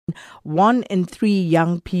1 in 3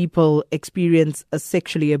 young people experience a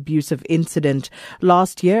sexually abusive incident.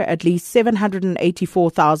 Last year, at least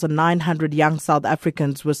 784,900 young South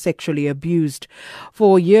Africans were sexually abused.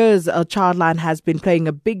 For years, Childline has been playing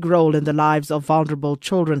a big role in the lives of vulnerable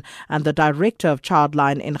children, and the director of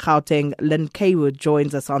Childline in Gauteng, Lynne Cawood,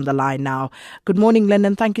 joins us on the line now. Good morning, Lynne,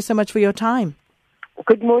 and thank you so much for your time.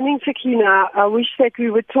 Good morning, Sakina. I wish that we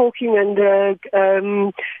were talking under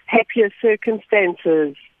happier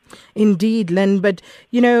circumstances. Indeed, Lynne, but,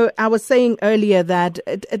 I was saying earlier that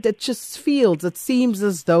it seems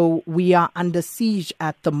as though we are under siege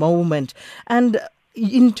at the moment. And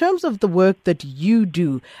in terms of the work that you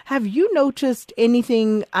do, have you noticed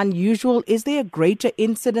anything unusual? Is there a greater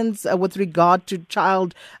incidence with regard to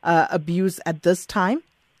child abuse at this time?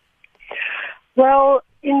 Well,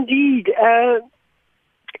 indeed.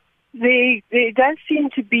 There does seem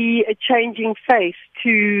to be a changing face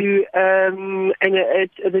to and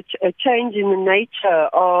a change in the nature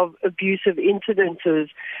of abusive incidences.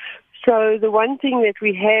 So the one thing that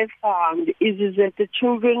we have found is that the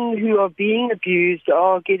children who are being abused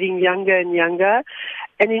are getting younger and younger,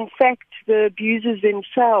 and in fact the abusers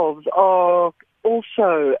themselves are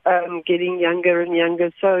also getting younger and younger.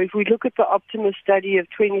 So if we look at the Optimus study of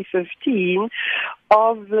 2015,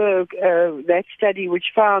 of that study,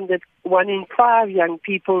 which found that 1 in 5 young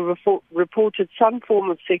people reported some form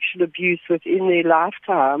of sexual abuse within their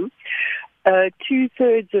lifetime,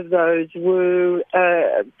 2/3 of those were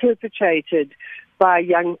perpetrated by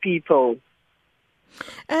young people.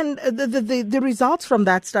 And the results from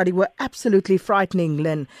that study were absolutely frightening,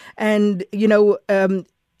 Lynne. And,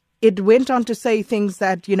 it went on to say things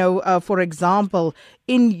that, for example,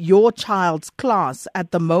 in your child's class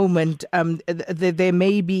at the moment, there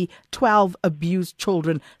may be 12 abused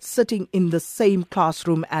children sitting in the same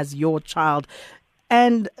classroom as your child.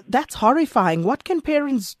 And that's horrifying. What can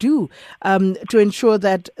parents do to ensure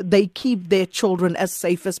that they keep their children as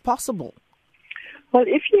safe as possible? Well,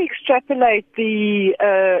 if you extrapolate the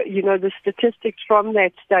statistics from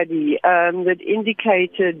that study that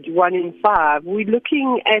indicated 1 in 5, we're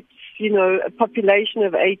looking at, a population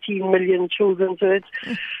of 18 million children. So it's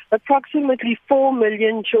approximately 4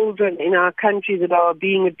 million children in our country that are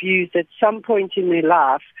being abused at some point in their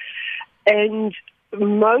life. And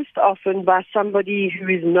most often by somebody who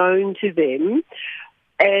is known to them.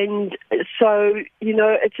 And so,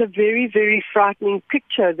 it's a very, very frightening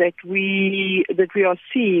picture that we are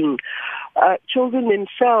seeing. Children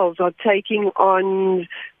themselves are taking on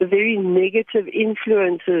the very negative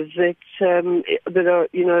influences that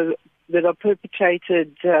are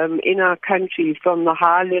perpetrated in our country, from the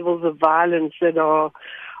high levels of violence that are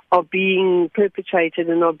being perpetrated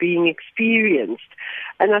and are being experienced.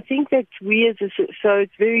 And I think that so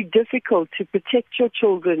it's very difficult to protect your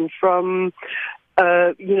children from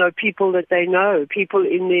people that they know, people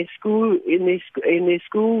in their school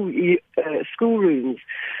rooms.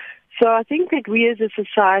 So I think that we as a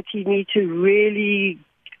society need to really,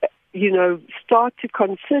 start to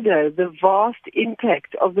consider the vast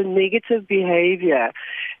impact of the negative behavior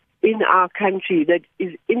in our country that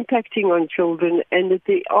is impacting on children, and that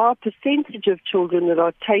there are a percentage of children that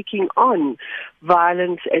are taking on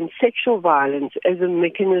violence and sexual violence as a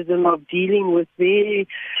mechanism of dealing with their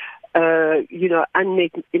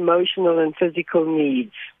unmet emotional and physical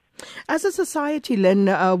needs. As a society, Lynne,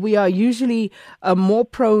 we are usually more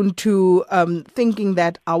prone to thinking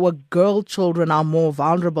that our girl children are more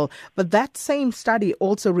vulnerable. But that same study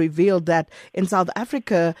also revealed that in South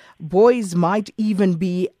Africa, boys might even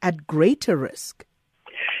be at greater risk.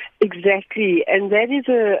 Exactly, and that is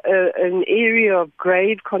an area of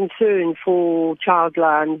grave concern for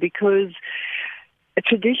Childline, because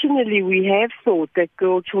traditionally, we have thought that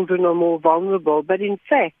girl children are more vulnerable, but in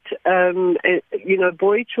fact,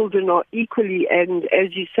 boy children are equally and,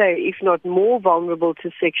 as you say, if not more vulnerable to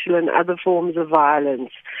sexual and other forms of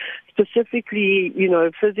violence, specifically,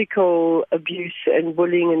 physical abuse and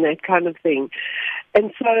bullying and that kind of thing.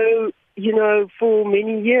 And so, for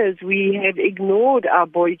many years, we have ignored our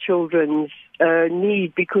boy children's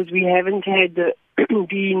need because we haven't had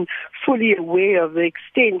been fully aware of the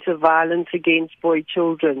extent of violence against boy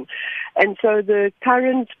children. And so the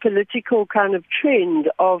current political kind of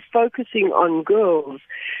trend of focusing on girls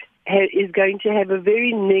is going to have a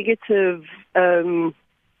very negative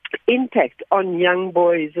impact on young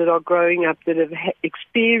boys that are growing up that have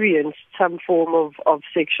experienced some form of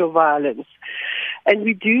sexual violence. And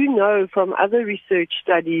we do know from other research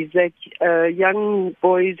studies that young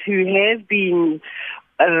boys who have been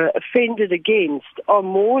offended against are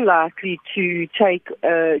more likely to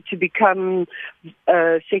become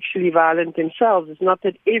sexually violent themselves. It's not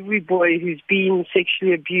that every boy who's been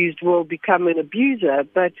sexually abused will become an abuser,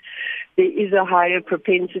 but there is a higher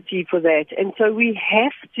propensity for that. And so we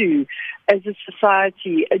have to, as a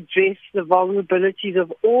society, address the vulnerabilities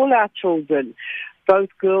of all our children, both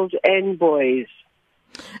girls and boys.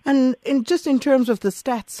 And in terms of the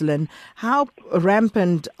stats, Lynne, how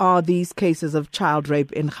rampant are these cases of child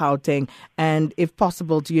rape in Gauteng? And if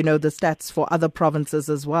possible, do you know the stats for other provinces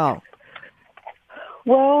as well?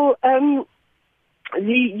 Well, there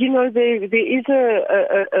is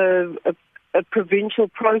a provincial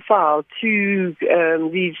profile to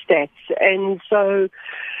these stats, and so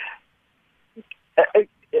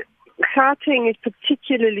Gauteng is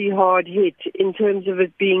particularly hard hit in terms of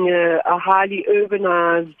it being a highly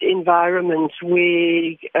urbanized environment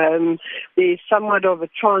where there's somewhat of a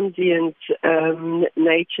transient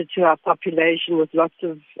nature to our population, with lots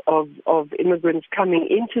of immigrants coming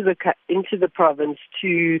into the province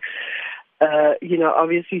to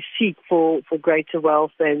obviously seek for greater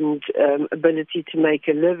wealth and ability to make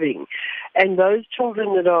a living. And those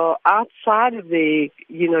children that are outside of their,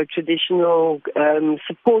 traditional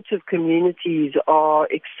supportive communities are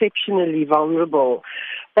exceptionally vulnerable.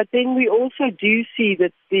 But then we also do see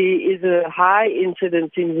that there is a high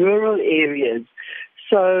incidence in rural areas.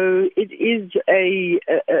 So it is a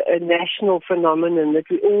national phenomenon that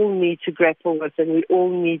we all need to grapple with and we all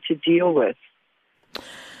need to deal with.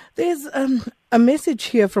 There's a message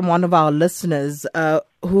here from one of our listeners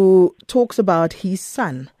who talks about his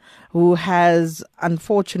son, who has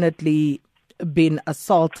unfortunately been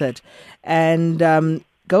assaulted, and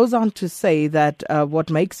goes on to say that what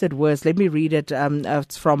makes it worse, let me read it,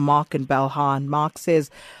 it's from Mark in Belhar. Mark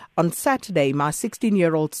says, on Saturday, my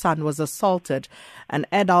 16-year-old son was assaulted, an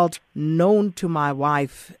adult known to my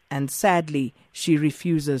wife, and sadly, she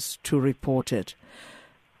refuses to report it.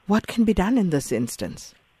 What can be done in this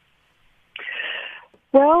instance?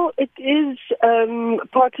 Well, it is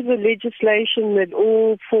part of the legislation that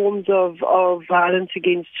all forms of violence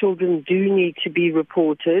against children do need to be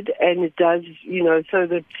reported, and it does, so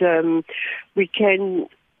that we can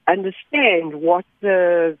understand what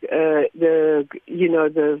the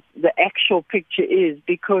actual picture is,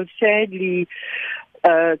 because sadly,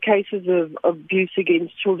 cases of abuse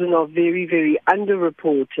against children are very, very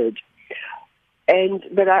underreported,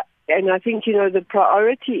 And I think, the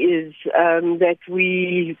priority is that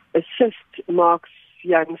we assist Mark's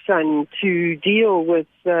young son to deal with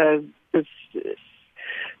this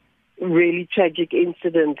really tragic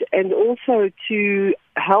incident, and also to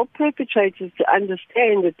help perpetrators to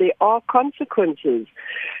understand that there are consequences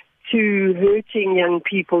to hurting young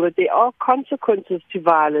people, that there are consequences to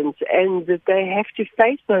violence, and that they have to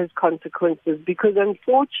face those consequences, because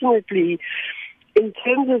unfortunately, in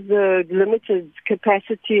terms of the limited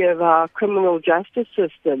capacity of our criminal justice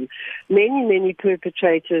system, many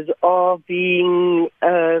perpetrators are being,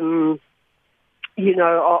 are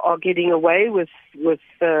getting away with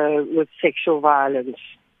sexual violence.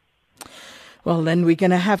 Well, then we're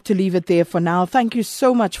going to have to leave it there for now. Thank you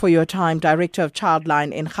so much for your time, Director of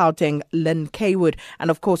Childline in Gauteng, Lynne Cawood.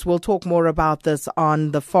 And of course, we'll talk more about this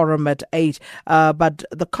on the forum at 8. But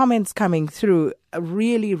the comments coming through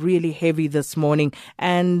really, really heavy this morning,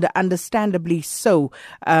 and understandably so.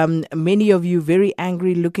 Many of you very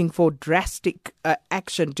angry, looking for drastic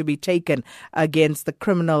action to be taken against the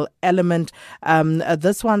criminal element.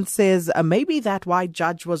 This one says, maybe that white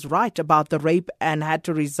judge was right about the rape and had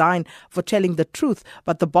to resign for telling the truth.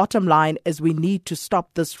 But the bottom line is we need to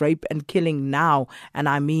stop this rape and killing now. And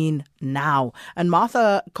I mean now. And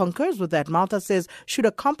Martha concurs with that. Martha says, should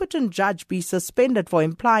a competent judge be suspended for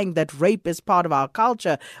implying that rape is part of our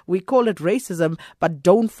culture? We call it racism, but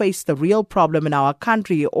don't face the real problem in our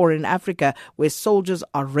country or in Africa, where soldiers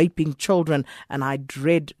are raping children. And I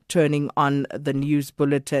dread turning on the news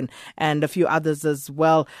bulletin. And a few others as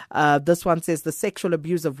well. This one says the sexual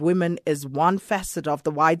abuse of women is one facet of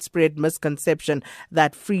the widespread misconception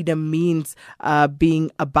that freedom means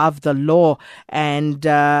being above the law. And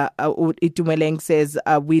Itumeleng says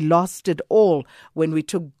we lost it all when we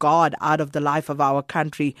took God out of the life of our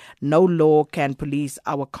country. No law can police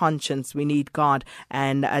our conscience. We need God.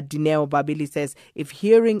 And Dineo Babili says, if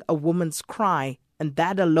hearing a woman's cry and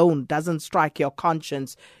that alone doesn't strike your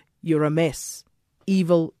conscience, you're a mess.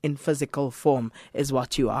 Evil in physical form is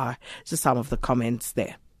what you are. Just some of the comments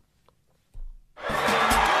there.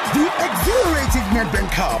 The exhilarating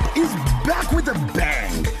Nedbank Cup is back with a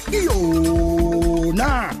bang.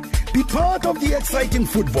 Be part of the exciting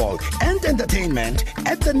football and entertainment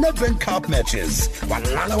at the Nedbank Cup matches.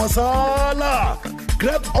 Walala wasala.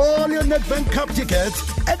 Grab all your Nedbank Cup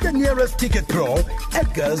tickets at the nearest Ticket Pro,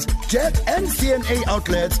 Edgar's, Jet and CNA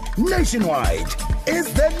outlets nationwide.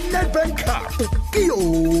 It's the Nedbank Cup.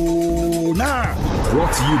 Kiona.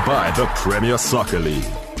 Brought to you by the Premier Soccer League.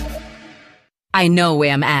 I know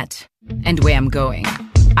where I'm at and where I'm going.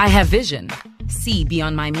 I have vision, see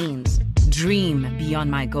beyond my means, dream beyond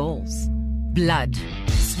my goals. Blood,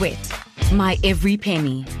 sweat, my every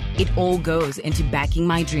penny, it all goes into backing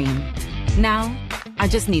my dream. Now, I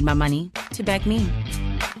just need my money to back me.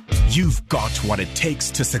 You've got what it takes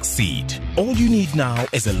to succeed. All you need now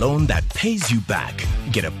is a loan that pays you back.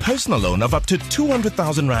 Get a personal loan of up to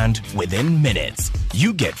 200,000 Rand within minutes.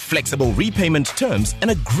 You get flexible repayment terms and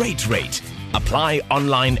a great rate. Apply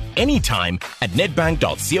online anytime at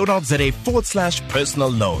nedbank.co.za/personal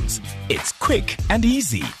loans. It's quick and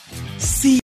easy. See